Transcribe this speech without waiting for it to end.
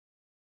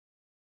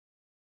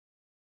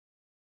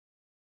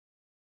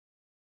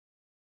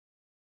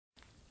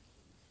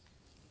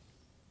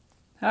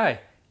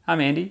Hi,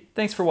 I'm Andy.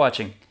 Thanks for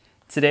watching.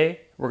 Today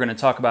we're going to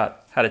talk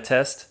about how to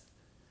test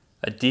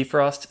a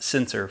defrost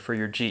sensor for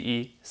your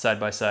GE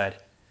side-by-side.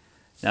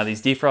 Now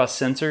these defrost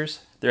sensors,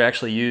 they're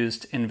actually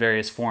used in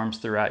various forms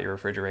throughout your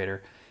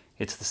refrigerator.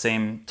 It's the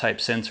same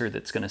type sensor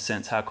that's going to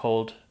sense how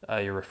cold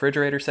your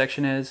refrigerator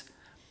section is,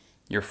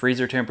 your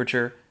freezer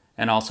temperature,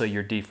 and also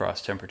your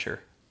defrost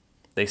temperature.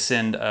 They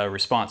send a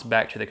response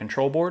back to the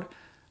control board.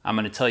 I'm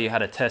going to tell you how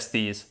to test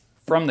these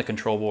from the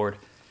control board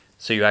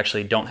so you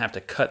actually don't have to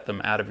cut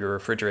them out of your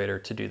refrigerator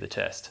to do the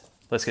test.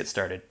 Let's get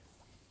started.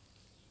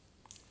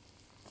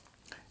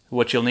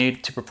 What you'll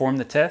need to perform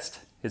the test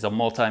is a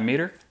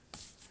multimeter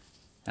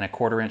and a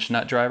 1/4-inch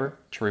nut driver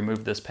to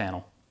remove this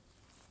panel.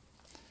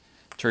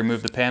 To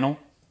remove the panel,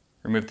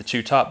 remove the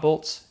 2 top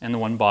bolts and the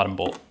 1 bottom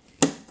bolt.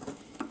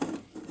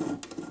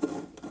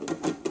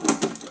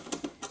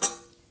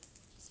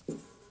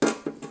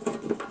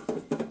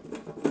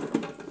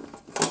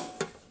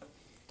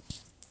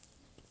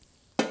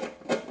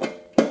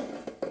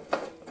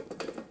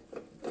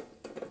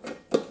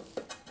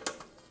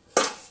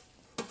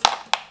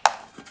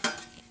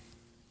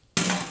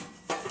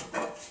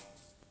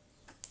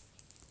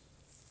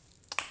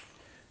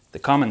 The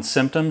common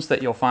symptoms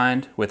that you'll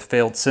find with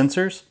failed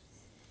sensors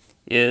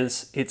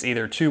is it's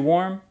either too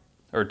warm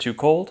or too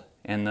cold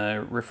in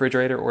the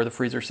refrigerator or the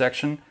freezer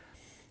section,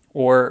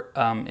 or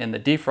in the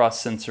defrost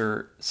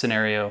sensor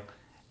scenario,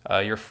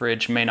 your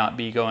fridge may not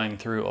be going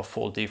through a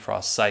full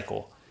defrost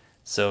cycle.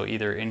 So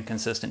either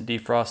inconsistent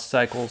defrost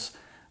cycles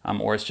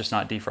or it's just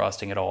not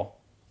defrosting at all.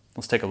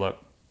 Let's take a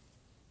look.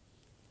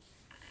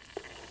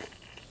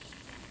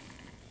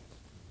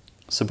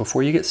 So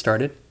before you get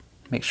started,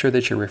 make sure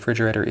that your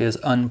refrigerator is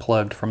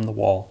unplugged from the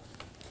wall.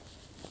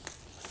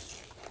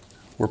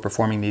 We're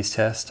performing these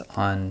tests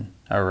on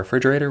our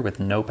refrigerator with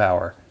no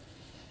power.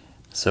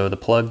 So the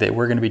plug that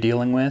we're going to be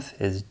dealing with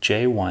is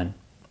J1.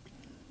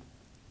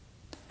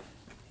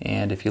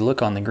 And if you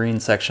look on the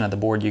green section of the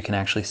board, you can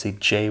actually see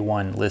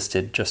J1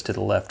 listed just to the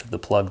left of the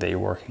plug that you're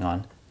working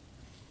on.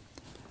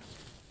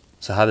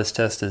 So how this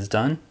test is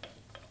done,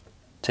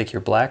 take your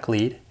black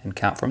lead and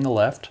count from the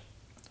left.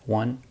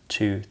 1,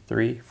 2,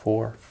 3,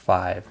 4,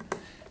 5.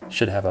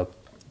 Should have a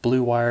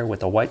blue wire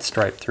with a white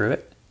stripe through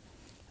it,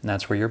 and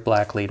that's where your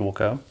black lead will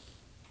go.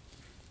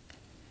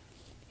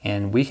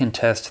 And we can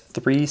test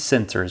 3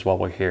 sensors while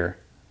we're here.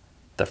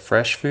 The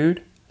fresh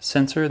food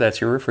sensor,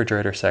 that's your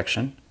refrigerator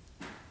section.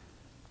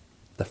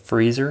 The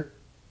freezer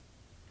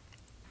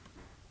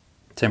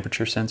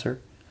temperature sensor,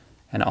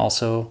 and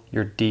also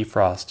your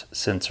defrost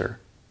sensor.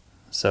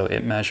 So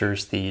it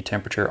measures the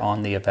temperature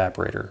on the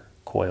evaporator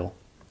coil.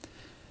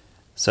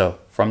 So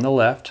from the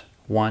left,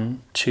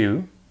 1,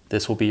 2,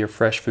 this will be your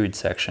fresh food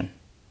section.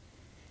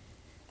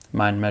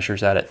 Mine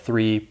measures out at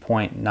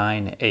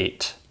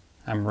 3.98.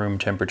 I'm room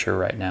temperature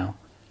right now.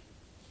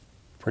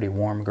 Pretty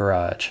warm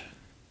garage.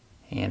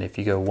 And if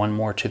you go 1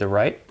 more to the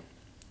right,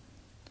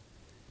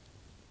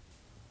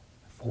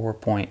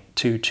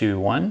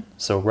 4.221,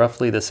 so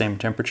roughly the same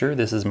temperature.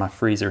 This is my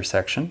freezer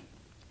section.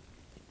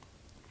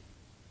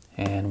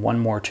 And 1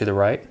 more to the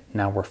right.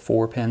 Now we're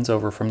 4 pins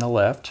over from the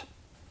left.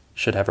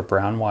 Should have a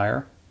brown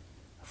wire.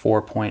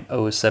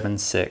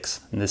 4.076,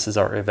 and this is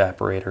our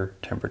evaporator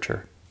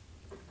temperature.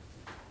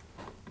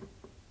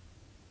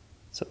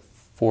 So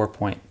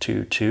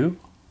 4.22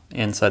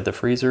 inside the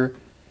freezer,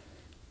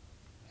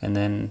 and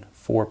then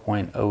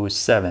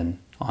 4.07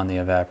 on the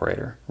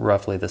evaporator,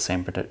 roughly the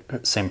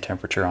same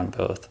temperature on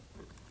both.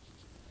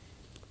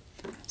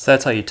 So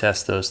that's how you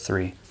test those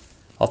 3.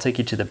 I'll take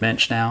you to the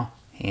bench now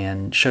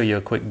and show you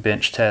a quick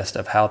bench test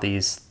of how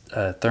these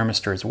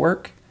thermistors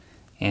work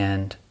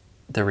and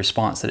the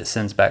response that it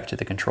sends back to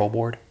the control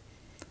board.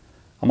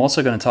 I'm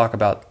also going to talk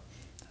about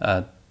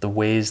the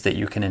ways that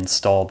you can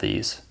install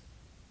these.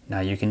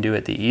 Now you can do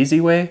it the easy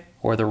way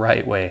or the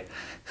right way.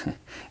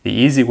 The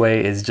easy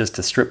way is just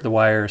to strip the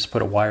wires,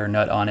 put a wire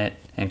nut on it,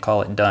 and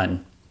call it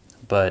done.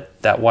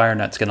 But that wire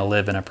nut's going to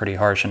live in a pretty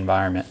harsh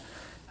environment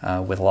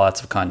with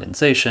lots of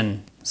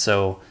condensation.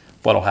 So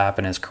what'll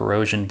happen is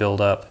corrosion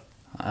buildup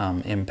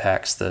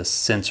impacts the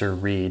sensor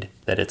read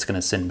that it's going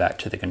to send back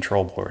to the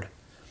control board.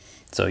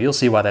 So you'll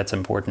see why that's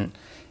important,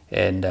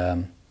 and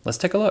let's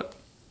take a look.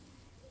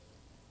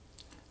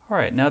 All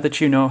right, now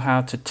that you know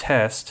how to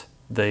test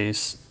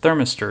these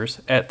thermistors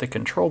at the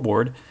control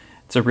board,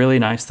 it's a really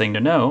nice thing to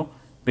know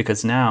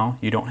because now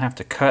you don't have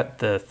to cut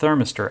the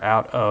thermistor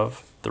out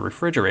of the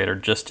refrigerator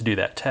just to do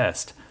that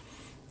test.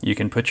 You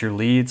can put your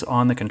leads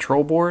on the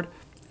control board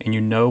and you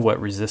know what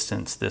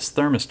resistance this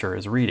thermistor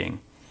is reading.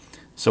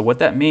 So what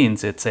that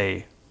means, it's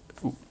a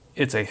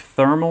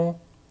thermal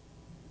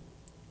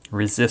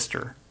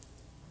resistor.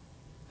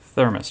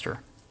 Thermistor,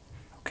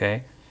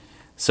 okay?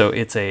 So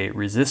it's a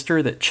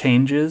resistor that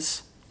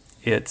changes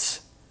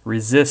its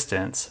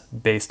resistance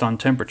based on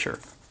temperature.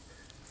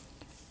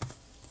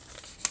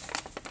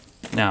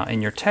 Now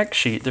in your tech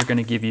sheet, they're going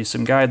to give you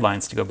some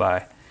guidelines to go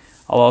by.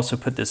 I'll also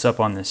put this up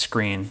on the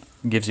screen.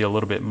 It gives you a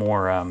little bit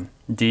more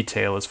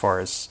detail as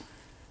far as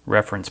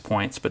reference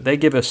points, but they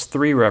give us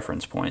 3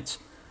 reference points.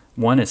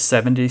 One is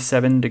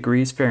 77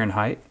 degrees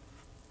Fahrenheit,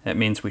 That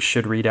means we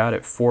should read out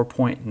at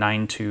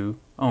 4.92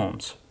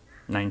 ohms,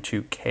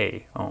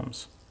 92K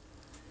ohms.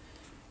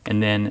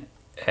 And then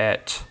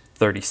at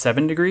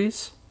 37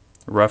 degrees,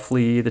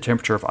 roughly the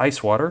temperature of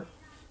ice water,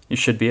 it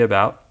should be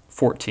about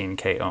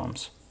 14K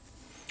ohms.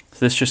 So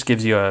this just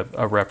gives you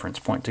a reference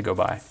point to go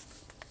by.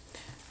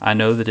 I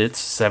know that it's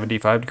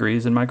 75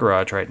 degrees in my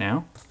garage right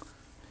now.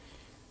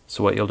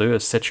 So what you'll do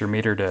is set your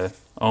meter to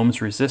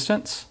ohms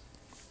resistance.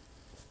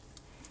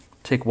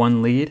 Take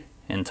one lead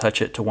and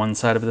touch it to one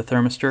side of the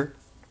thermistor.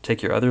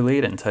 Take your other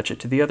lead and touch it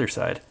to the other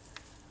side.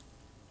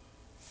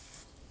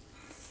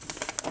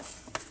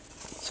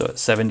 So at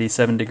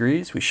 77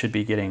 degrees, we should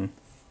be getting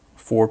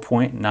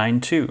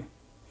 4.92.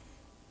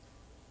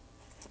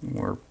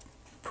 We're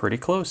pretty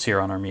close here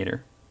on our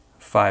meter,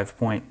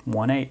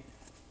 5.18.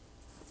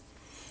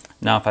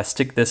 Now if I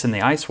stick this in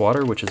the ice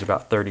water, which is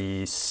about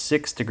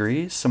 36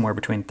 degrees, somewhere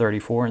between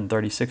 34 and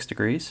 36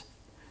 degrees,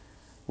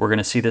 we're going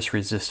to see this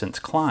resistance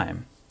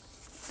climb.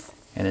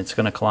 And it's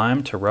going to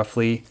climb to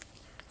roughly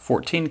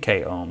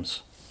 14K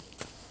ohms.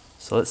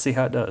 So let's see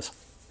how it does.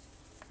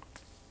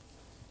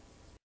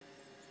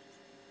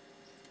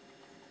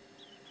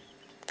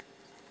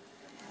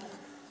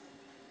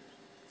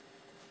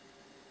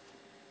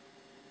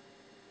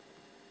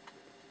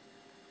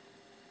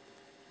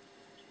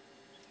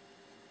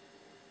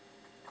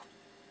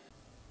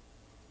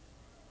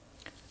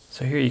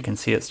 So here you can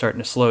see it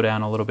starting to slow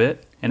down a little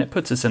bit, and it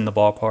puts us in the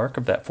ballpark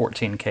of that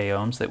 14K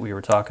ohms that we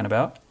were talking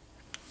about.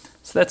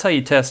 So that's how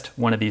you test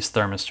one of these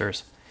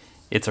thermistors.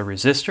 It's a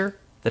resistor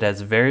that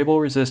has variable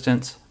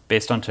resistance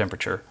based on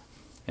temperature.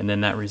 And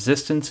then that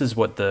resistance is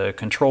what the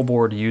control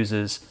board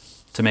uses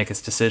to make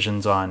its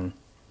decisions on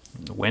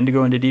when to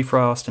go into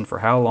defrost and for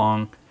how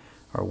long,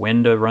 or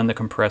when to run the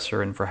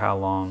compressor and for how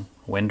long,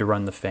 when to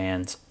run the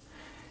fans.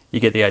 You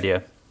get the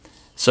idea.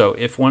 So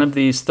if one of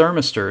these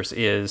thermistors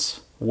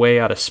is way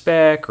out of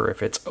spec, or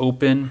if it's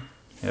open,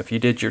 if you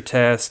did your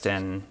test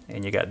and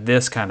you got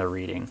this kind of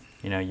reading,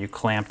 you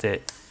clamped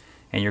it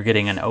and you're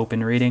getting an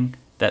open reading,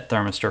 that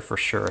thermistor for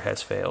sure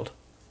has failed.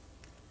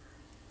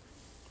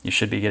 You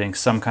should be getting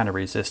some kind of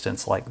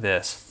resistance like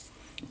this.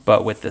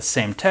 But with the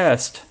same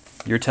test,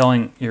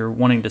 you're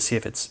wanting to see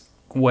if it's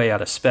way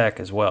out of spec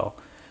as well.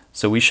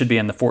 So we should be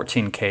in the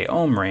 14K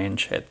ohm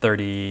range at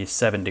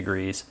 37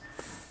 degrees.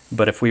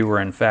 But if we were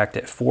in fact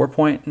at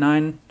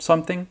 4.9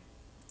 something,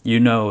 you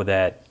know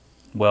that,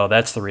 well,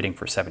 that's the reading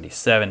for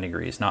 77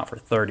 degrees, not for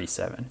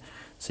 37.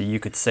 So you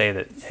could say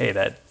that, hey,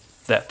 that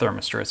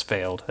thermistor has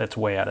failed. That's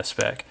way out of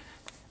spec,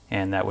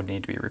 and that would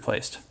need to be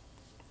replaced.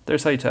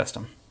 There's how you test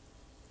them.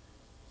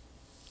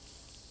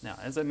 Now,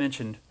 as I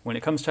mentioned, when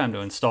it comes time to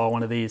install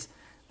one of these,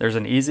 there's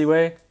an easy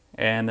way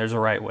and there's a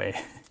right way.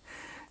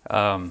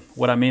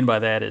 What I mean by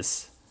that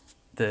is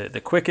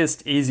the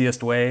quickest,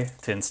 easiest way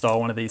to install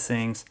one of these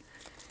things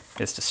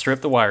is to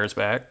strip the wires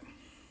back.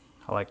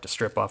 I like to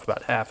strip off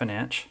about 1/2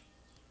 inch.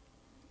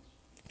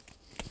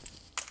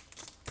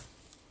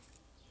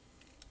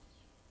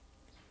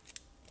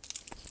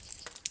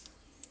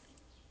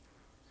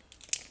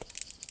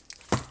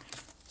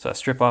 So I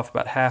strip off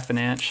about 1/2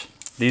 inch.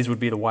 These would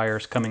be the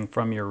wires coming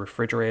from your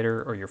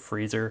refrigerator or your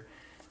freezer.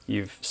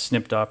 You've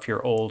snipped off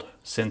your old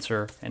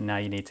sensor and now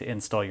you need to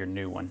install your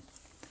new one.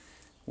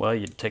 Well,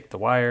 you'd take the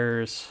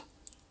wires,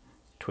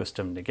 twist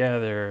them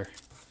together,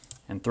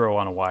 and throw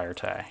on a wire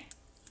tie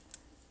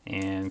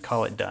and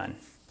call it done.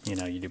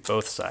 You do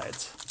both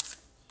sides.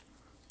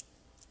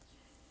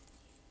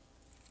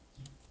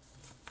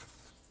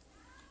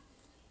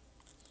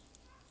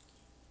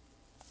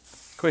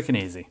 Quick and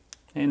easy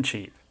and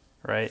cheap,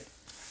 right?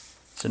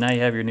 So now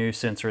you have your new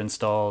sensor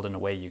installed and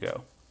away you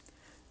go.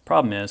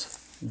 Problem is,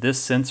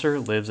 this sensor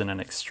lives in an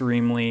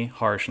extremely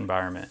harsh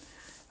environment.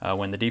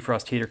 When the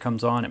defrost heater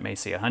comes on, it may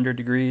say 100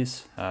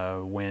 degrees.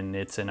 When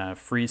it's in a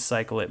freeze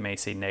cycle, it may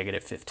say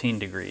 -15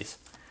 degrees.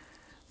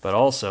 But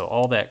also,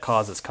 all that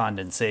causes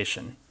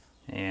condensation.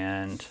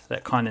 And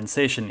that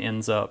condensation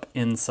ends up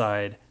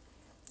inside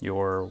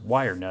your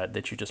wire nut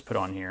that you just put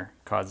on here.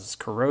 Causes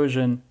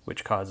corrosion,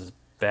 which causes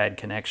bad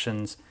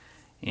connections.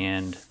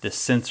 And this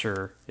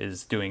sensor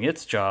is doing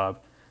its job,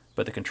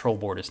 but the control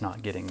board is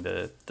not getting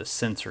the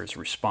sensor's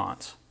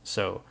response.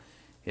 So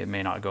it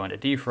may not go into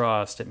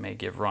defrost, it may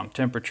give wrong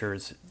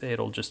temperatures,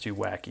 it'll just do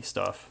wacky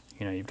stuff.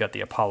 You've got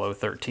the Apollo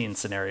 13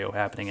 scenario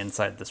happening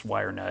inside this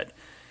wire nut,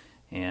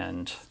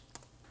 and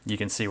you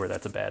can see where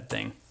that's a bad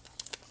thing.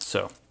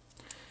 So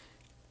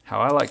how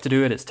I like to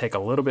do it is take a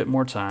little bit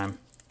more time,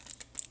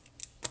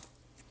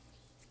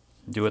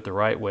 do it the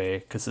right way,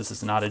 because this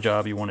is not a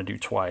job you want to do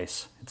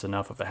twice. It's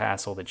enough of a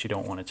hassle that you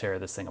don't want to tear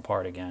this thing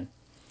apart again.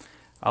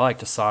 I like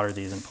to solder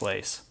these in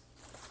place.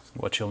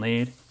 What you'll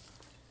need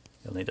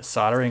a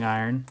soldering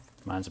iron.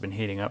 Mine's been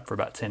heating up for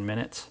about 10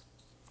 minutes.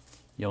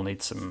 You'll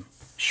need some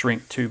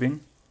shrink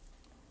tubing.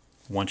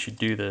 Once you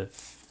do the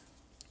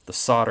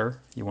solder,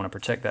 you want to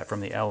protect that from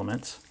the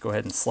elements. Go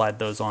ahead and slide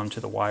those onto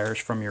the wires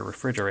from your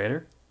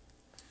refrigerator.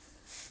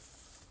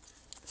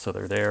 So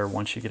they're there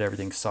once you get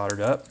everything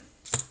soldered up.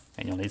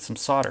 And you'll need some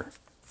solder.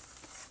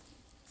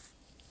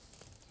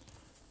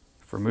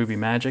 For movie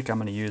magic, I'm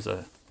going to use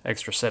a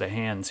extra set of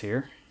hands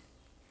here.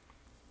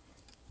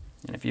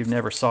 And if you've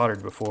never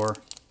soldered before,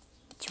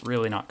 it's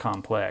really not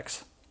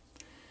complex.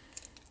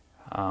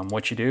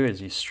 What you do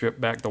is you strip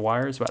back the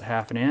wires about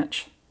 1/2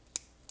 inch.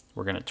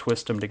 We're going to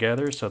twist them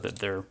together so that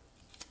they're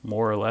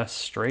more or less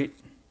straight,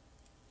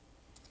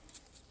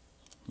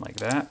 like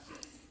that.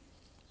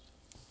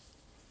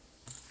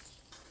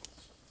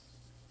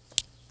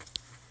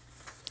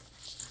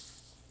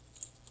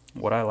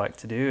 What I like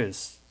to do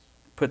is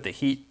put the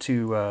heat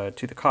to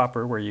the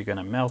copper where you're going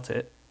to melt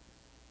it,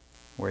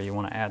 where you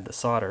want to add the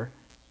solder.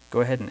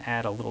 Go ahead and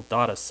add a little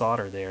dot of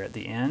solder there at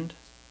the end.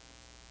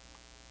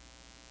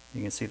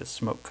 You can see the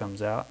smoke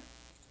comes out.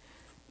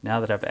 Now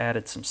that I've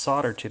added some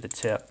solder to the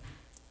tip,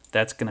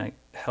 that's going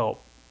to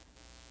help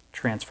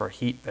transfer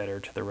heat better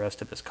to the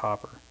rest of this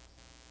copper.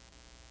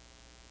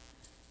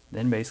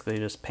 Then basically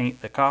just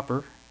paint the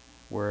copper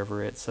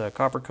wherever it's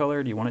copper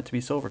colored. You want it to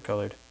be silver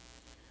colored.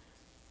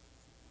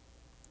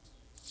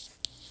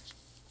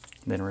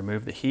 Then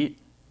remove the heat,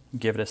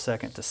 give it a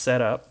second to set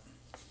up.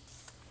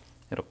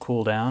 It'll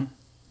cool down,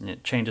 and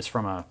it changes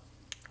from a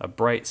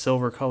bright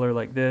silver color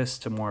like this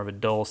to more of a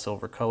dull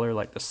silver color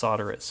like the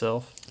solder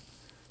itself.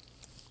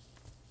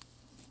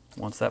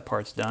 Once that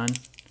part's done,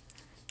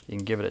 you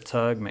can give it a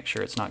tug, make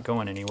sure it's not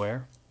going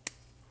anywhere.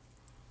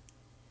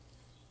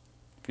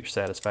 If you're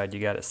satisfied you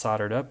got it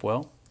soldered up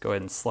well, go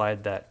ahead and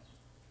slide that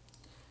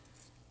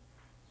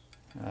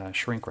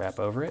shrink wrap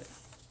over it.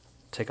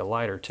 Take a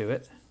lighter to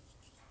it.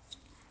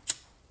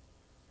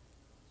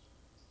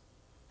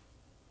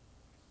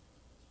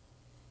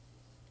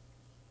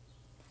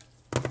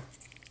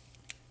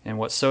 And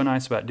what's so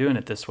nice about doing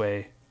it this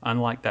way,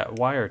 unlike that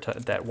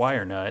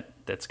wire nut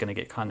that's going to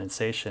get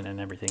condensation and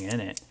everything in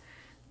it,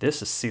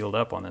 this is sealed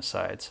up on the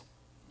sides.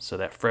 So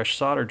that fresh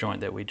solder joint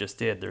that we just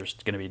did, there's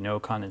going to be no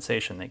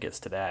condensation that gets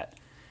to that.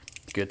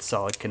 Good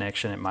solid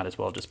connection. It might as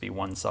well just be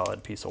one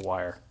solid piece of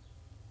wire.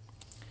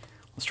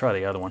 Let's try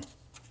the other one.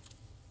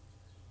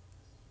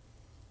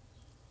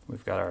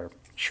 We've got our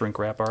shrink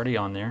wrap already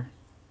on there.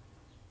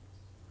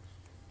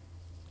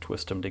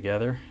 Twist them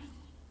together.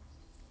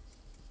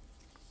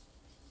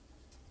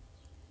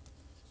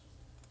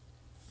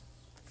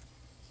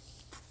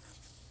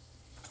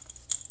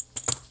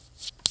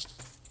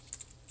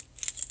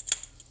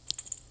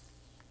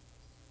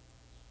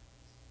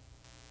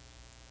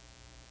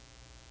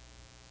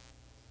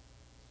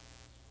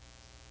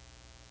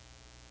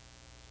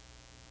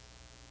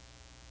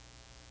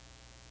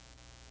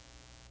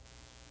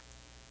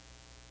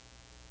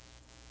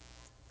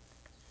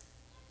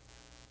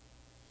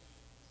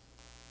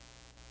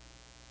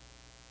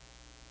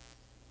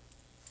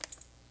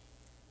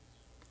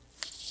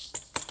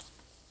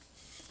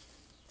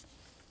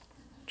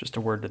 Just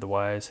a word to the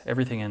wise,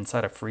 everything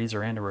inside a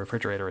freezer and a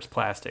refrigerator is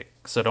plastic,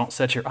 so don't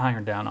set your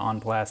iron down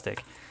on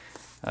plastic.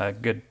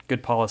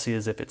 Good policy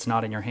is if it's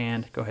not in your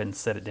hand, go ahead and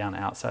set it down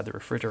outside the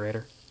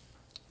refrigerator.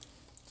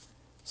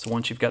 So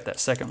once you've got that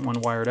second one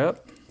wired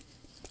up,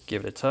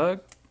 give it a tug.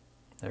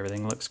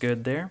 Everything looks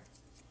good there.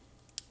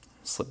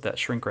 Slip that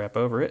shrink wrap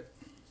over it.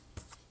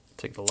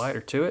 Take the lighter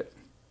to it.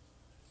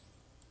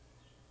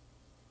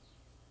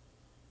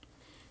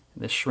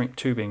 This shrink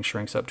tubing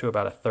shrinks up to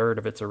about 1/3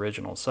 of its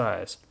original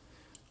size.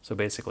 So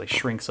basically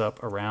shrinks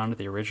up around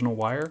the original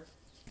wire,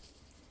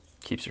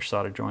 keeps your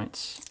solder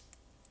joints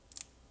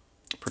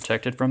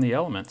protected from the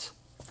elements.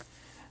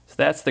 So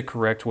that's the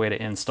correct way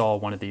to install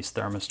one of these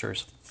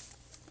thermistors.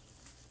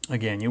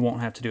 Again, you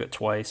won't have to do it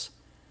twice.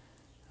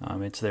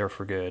 It's there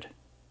for good.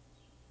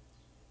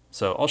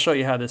 So I'll show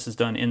you how this is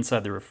done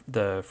inside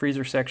the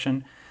freezer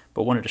section,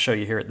 but wanted to show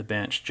you here at the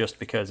bench just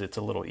because it's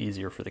a little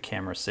easier for the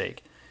camera's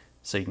sake,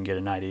 so you can get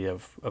an idea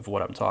of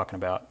what I'm talking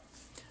about.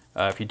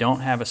 If you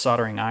don't have a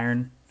soldering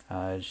iron,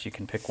 you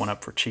can pick one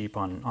up for cheap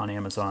on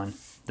Amazon.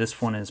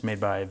 This one is made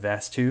by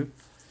Vastu,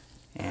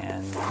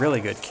 and really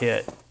good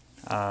kit.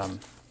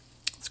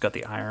 It's got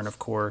the iron, of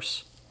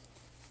course,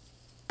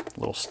 a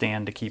little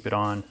stand to keep it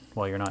on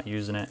while you're not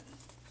using it.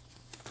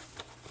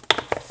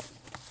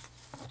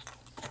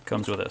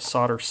 Comes with a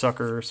solder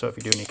sucker, so if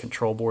you do any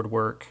control board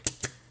work.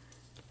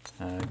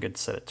 A good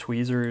set of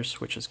tweezers,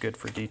 which is good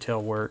for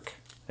detail work.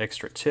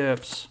 Extra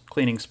tips,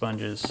 cleaning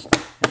sponges,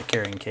 and a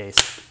carrying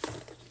case.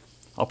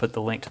 I'll put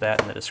the link to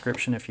that in the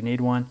description if you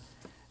need one.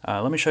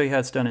 Let me show you how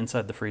it's done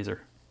inside the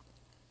freezer.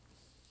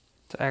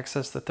 To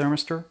access the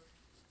thermistor,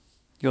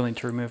 you'll need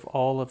to remove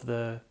all of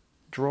the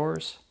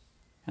drawers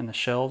and the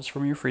shelves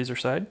from your freezer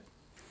side.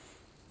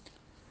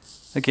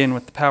 Again,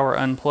 with the power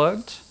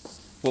unplugged,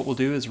 what we'll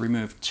do is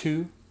remove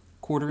 2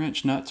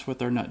 1/4-inch nuts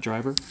with our nut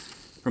driver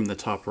from the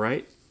top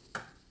right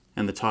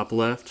and the top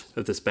left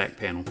of this back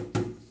panel.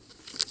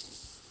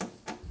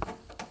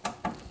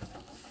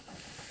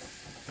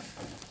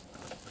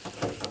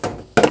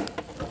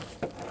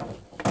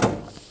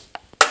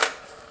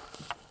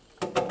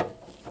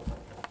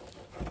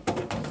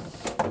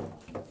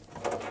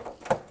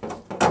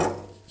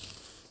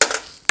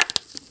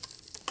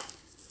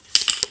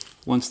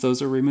 Once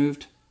those are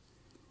removed,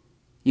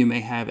 you may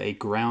have a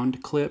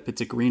ground clip.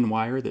 It's a green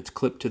wire that's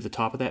clipped to the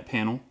top of that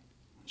panel.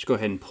 Just go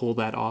ahead and pull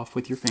that off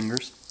with your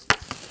fingers.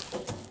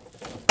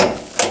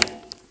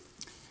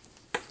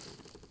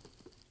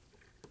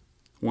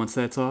 Once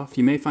that's off,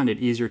 you may find it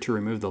easier to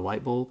remove the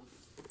light bulb.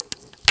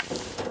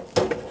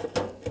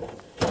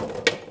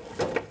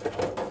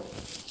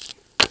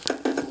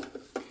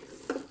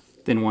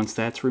 Then once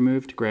that's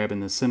removed, grab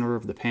in the center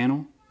of the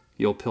panel.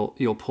 You'll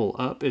pull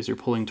up as you're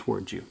pulling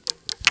towards you.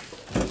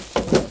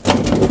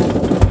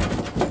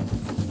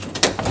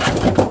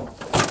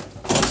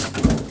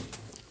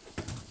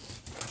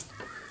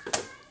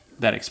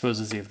 That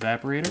exposes the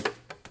evaporator.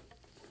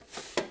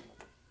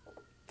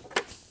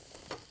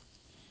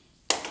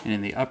 And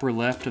in the upper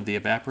left of the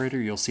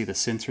evaporator, you'll see the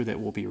sensor that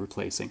we'll be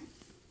replacing.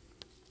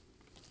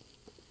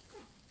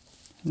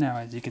 Now,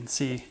 as you can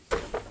see,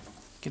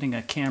 getting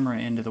a camera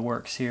into the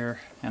works here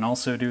and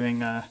also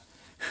doing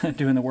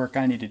doing the work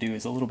I need to do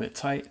is a little bit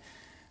tight,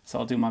 so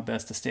I'll do my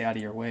best to stay out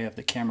of your way of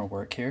the camera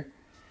work here.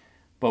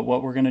 But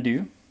what we're going to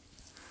do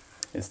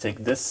is take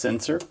this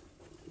sensor.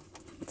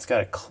 It's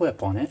got a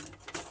clip on it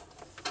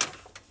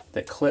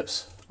that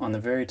clips on the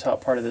very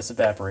top part of this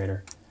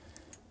evaporator.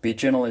 Be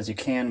gentle as you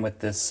can with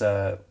this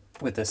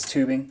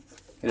tubing.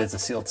 It is a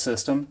sealed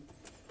system.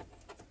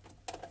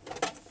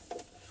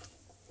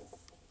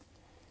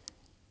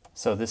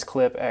 So this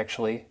clip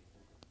actually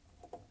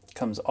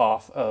comes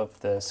off of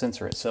the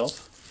sensor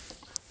itself.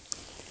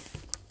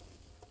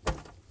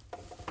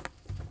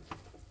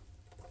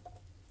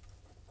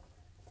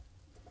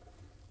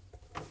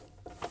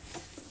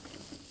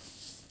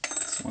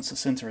 So once the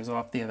sensor is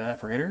off the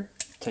evaporator,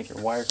 take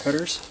your wire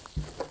cutters,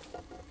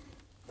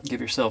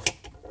 give yourself,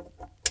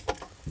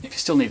 if you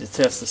still need to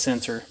test the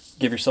sensor,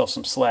 give yourself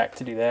some slack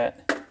to do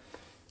that.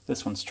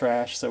 This one's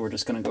trash, so we're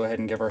just going to go ahead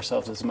and give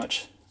ourselves as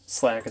much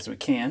slack as we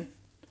can.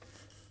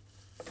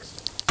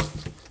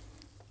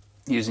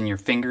 Using your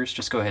fingers,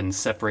 just go ahead and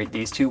separate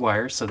these two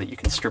wires so that you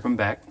can strip them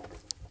back.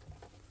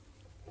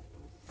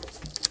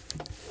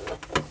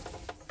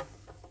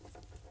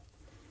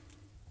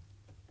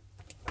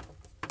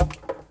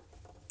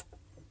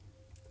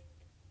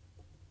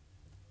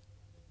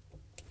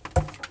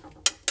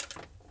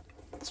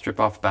 Strip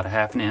off about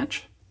 1/2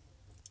 inch.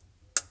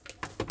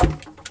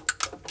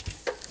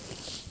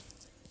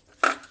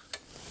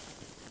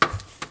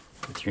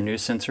 With your new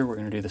sensor, we're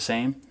going to do the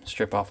same.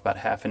 Strip off about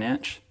 1/2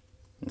 inch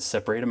and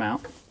separate them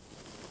out.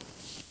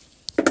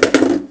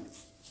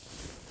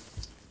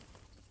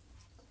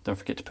 Don't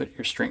forget to put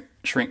your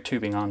shrink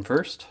tubing on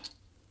first.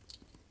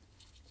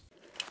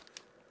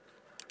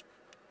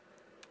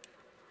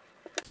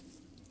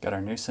 Got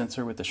our new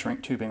sensor with the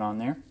shrink tubing on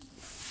there.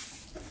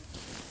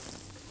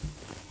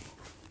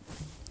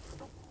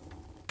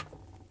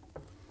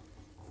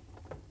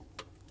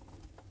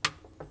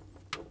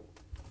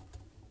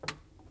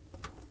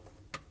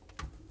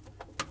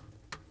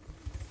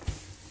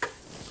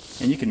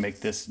 And you can make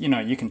this,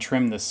 you can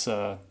trim this,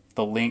 the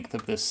length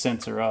of this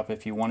sensor up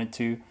if you wanted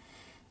to.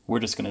 We're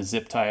just going to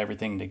zip tie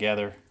everything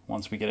together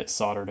once we get it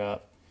soldered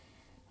up.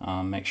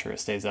 Make sure it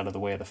stays out of the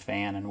way of the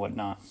fan and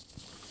whatnot.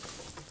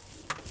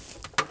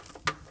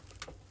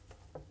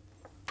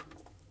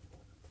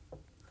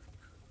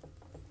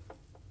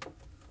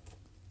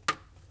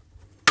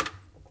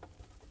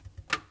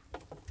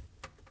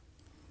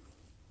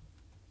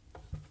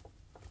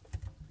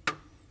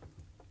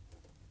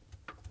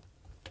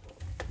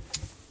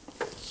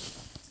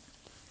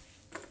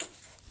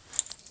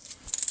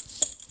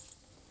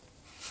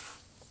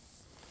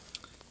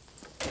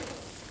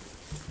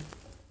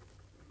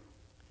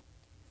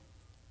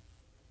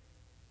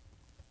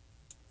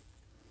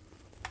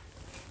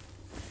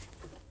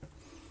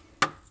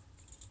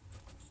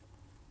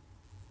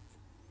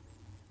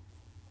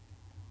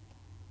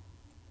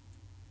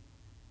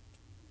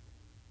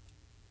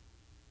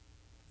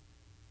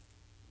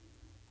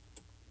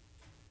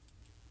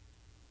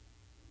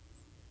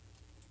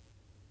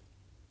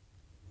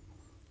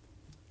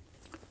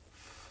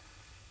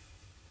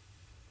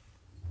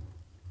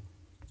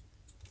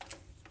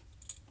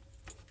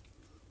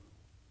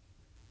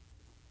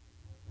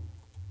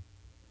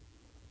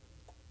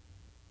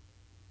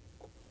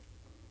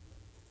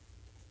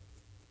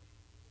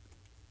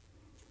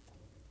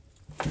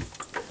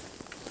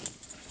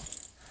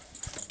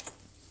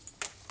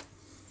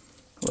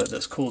 Let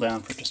this cool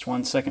down for just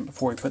 1 second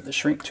before we put the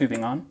shrink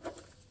tubing on.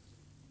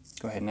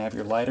 Go ahead and have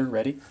your lighter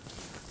ready.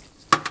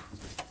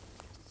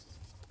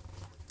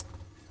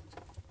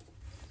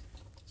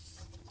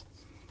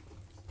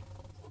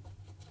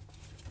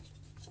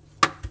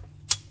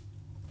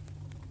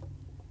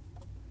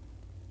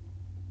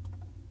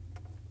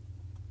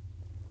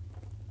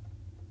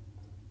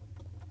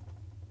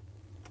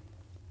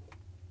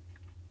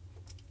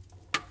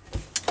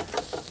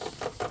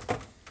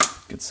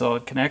 Good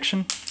solid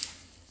connection.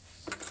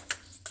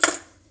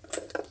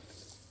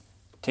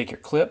 Take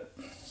your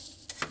clip,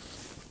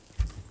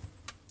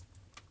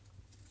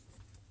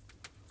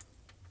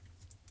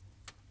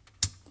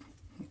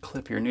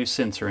 clip your new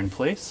sensor in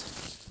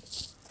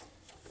place.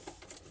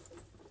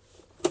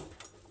 Go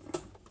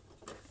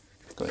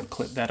ahead and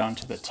clip that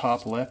onto the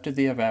top left of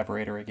the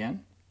evaporator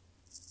again.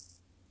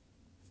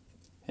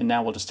 And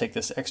now we'll just take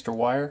this extra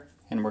wire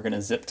and we're going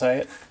to zip tie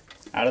it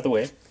out of the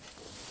way.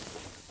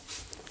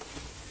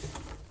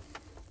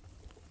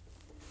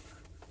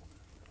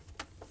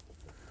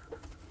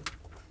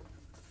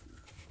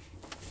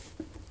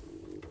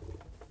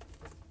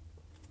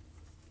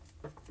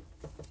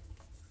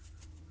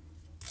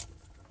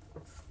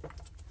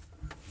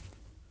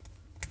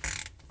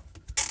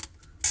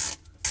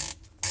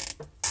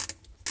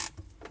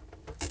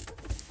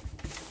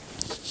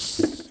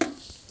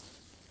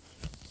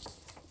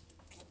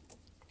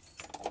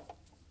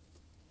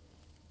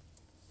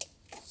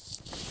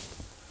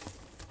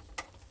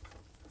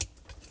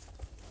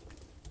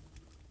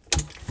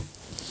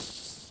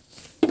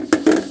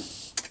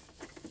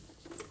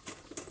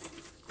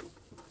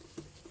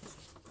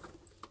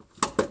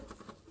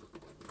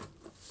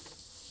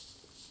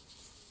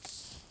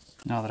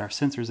 Now that our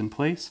sensor's in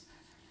place,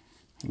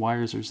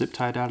 wires are zip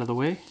tied out of the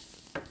way,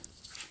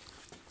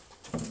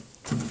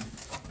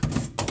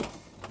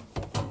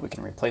 we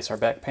can replace our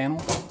back panel.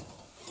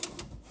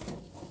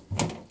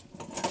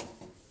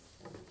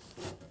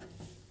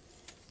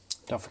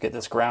 Don't forget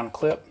this ground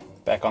clip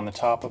back on the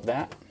top of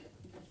that.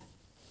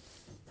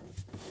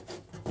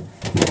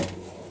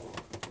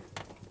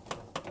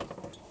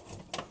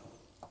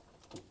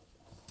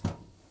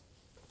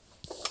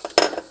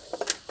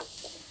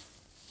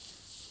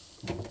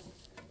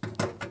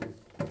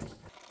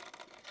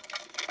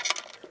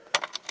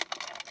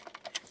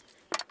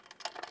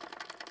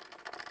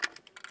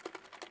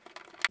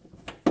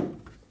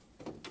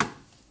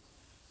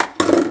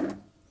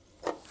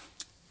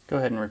 Go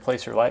ahead and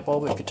replace your light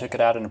bulb if you took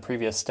it out in a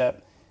previous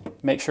step.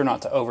 Make sure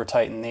not to over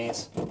tighten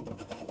these.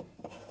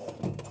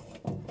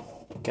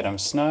 Get them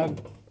snug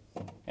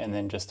and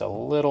then just a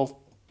little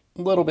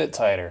bit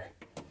tighter.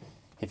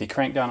 If you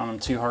crank down on them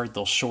too hard,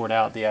 they'll short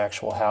out the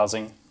actual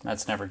housing.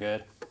 That's never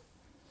good.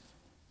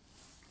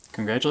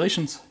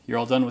 Congratulations, you're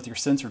all done with your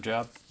sensor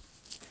job.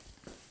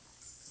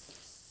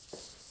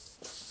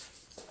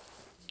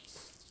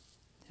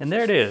 And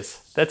there it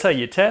is. That's how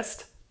you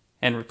test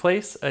and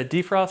replace a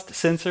defrost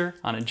sensor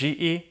on a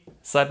GE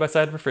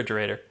side-by-side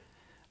refrigerator.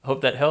 I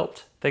hope that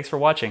helped. Thanks for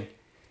watching.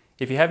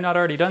 If you have not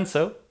already done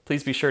so,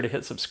 please be sure to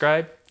hit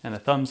subscribe and a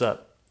thumbs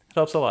up. It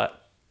helps a lot.